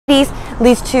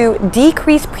leads to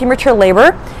decreased premature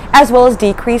labor as well as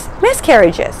decreased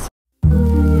miscarriages.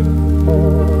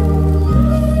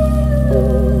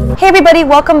 Hey everybody,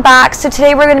 welcome back. So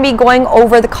today we're going to be going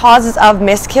over the causes of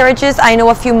miscarriages. I know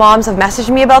a few moms have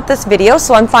messaged me about this video,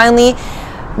 so I'm finally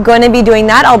going to be doing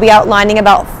that. I'll be outlining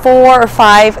about 4 or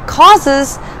 5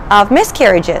 causes of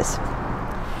miscarriages.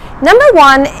 Number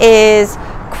 1 is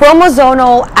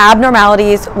chromosomal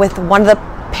abnormalities with one of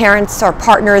the parents or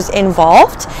partners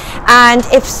involved. And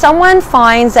if someone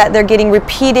finds that they're getting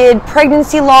repeated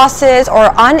pregnancy losses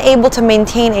or unable to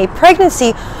maintain a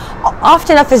pregnancy,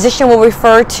 often a physician will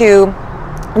refer to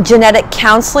genetic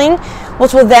counseling,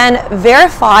 which will then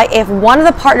verify if one of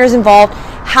the partners involved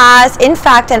has in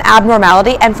fact an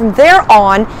abnormality, and from there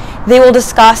on they will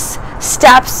discuss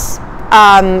steps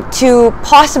to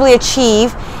possibly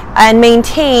achieve and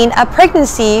maintain a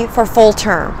pregnancy for full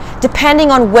term,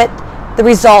 depending on what the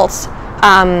results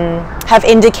have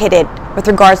indicated with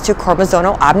regards to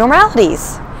chromosomal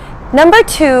abnormalities. Number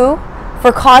 2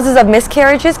 for causes of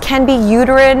miscarriages can be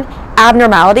uterine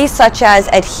abnormalities such as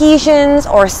adhesions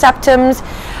or septums.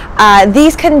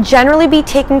 These can generally be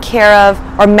taken care of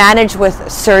or managed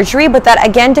with surgery, but that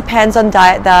again depends on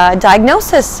the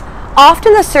diagnosis.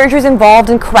 Often the surgeries involved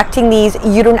in correcting these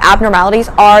uterine abnormalities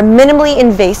are minimally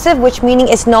invasive, which meaning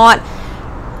it's not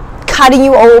cutting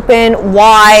you open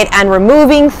wide and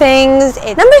removing things.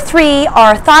 Number 3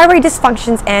 are thyroid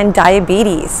dysfunctions and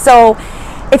diabetes. So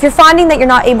if you're finding that you're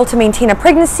not able to maintain a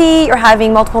pregnancy, you're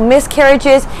having multiple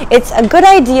miscarriages, it's a good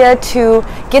idea to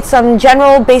get some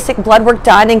general basic blood work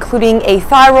done, including a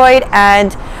thyroid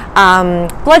and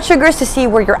blood sugars to see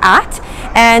where you're at.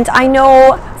 And I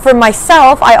know for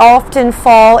myself, I often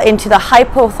fall into the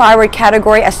hypothyroid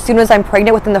category as soon as I'm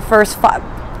pregnant, within the first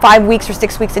 5 weeks or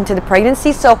 6 weeks into the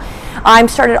pregnancy. So I'm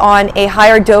started on a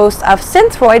higher dose of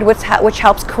Synthroid, which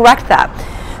helps correct that.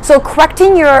 So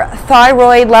correcting your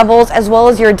thyroid levels as well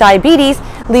as your diabetes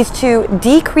leads to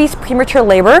decreased premature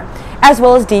labor as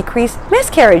well as decreased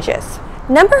miscarriages.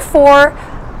 Number 4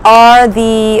 are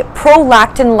the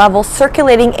prolactin levels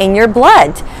circulating in your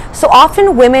blood. So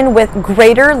often women with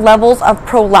greater levels of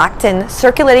prolactin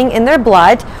circulating in their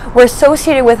blood were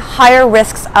associated with higher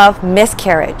risks of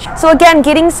miscarriage. So again,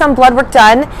 getting some blood work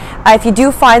done, if you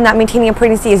do find that maintaining a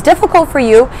pregnancy is difficult for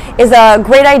you, is a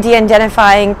great idea in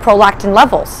identifying prolactin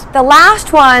levels. The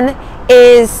last one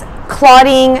is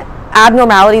clotting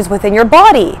abnormalities within your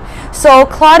body. So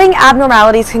clotting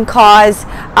abnormalities can cause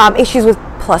issues with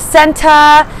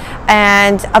placenta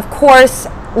and of course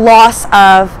loss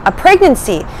of a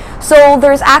pregnancy. So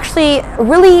there's actually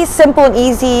really simple and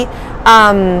easy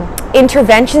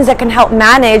interventions that can help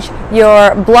manage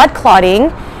your blood clotting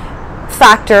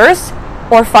factors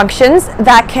or functions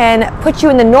that can put you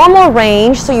in the normal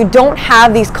range so you don't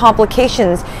have these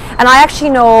complications. And I actually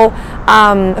know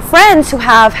friends who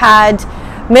have had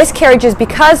miscarriages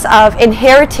because of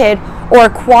inherited or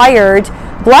acquired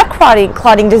blood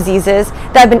clotting diseases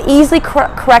that have been easily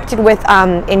corrected with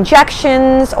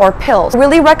injections or pills. I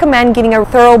really recommend getting a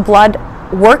thorough blood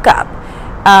workup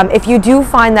if you do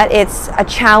find that it's a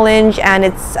challenge and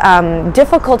it's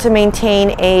difficult to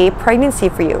maintain a pregnancy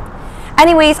for you.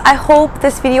 Anyways, I hope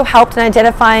this video helped in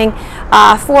identifying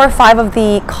 4 or 5 of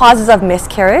the causes of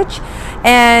miscarriage,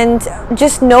 and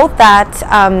just note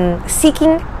that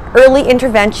seeking early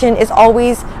intervention is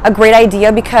always a great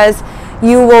idea, because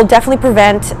you will definitely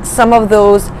prevent some of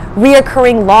those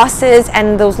reoccurring losses,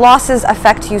 and those losses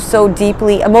affect you so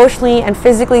deeply emotionally and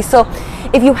physically. So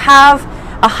if you have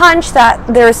a hunch that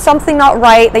there's something not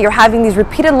right, that you're having these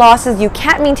repeated losses, you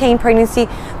can't maintain pregnancy,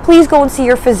 please go and see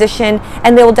your physician,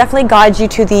 and they will definitely guide you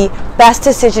to the best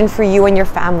decision for you and your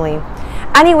family.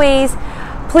 Anyways,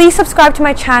 please subscribe to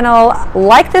my channel,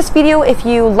 like this video if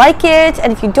you like it,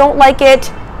 and if you don't like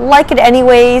it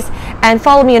anyways, and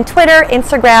follow me on Twitter,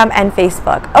 Instagram, and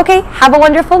Facebook. Okay, have a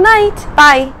wonderful night.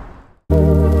 Bye.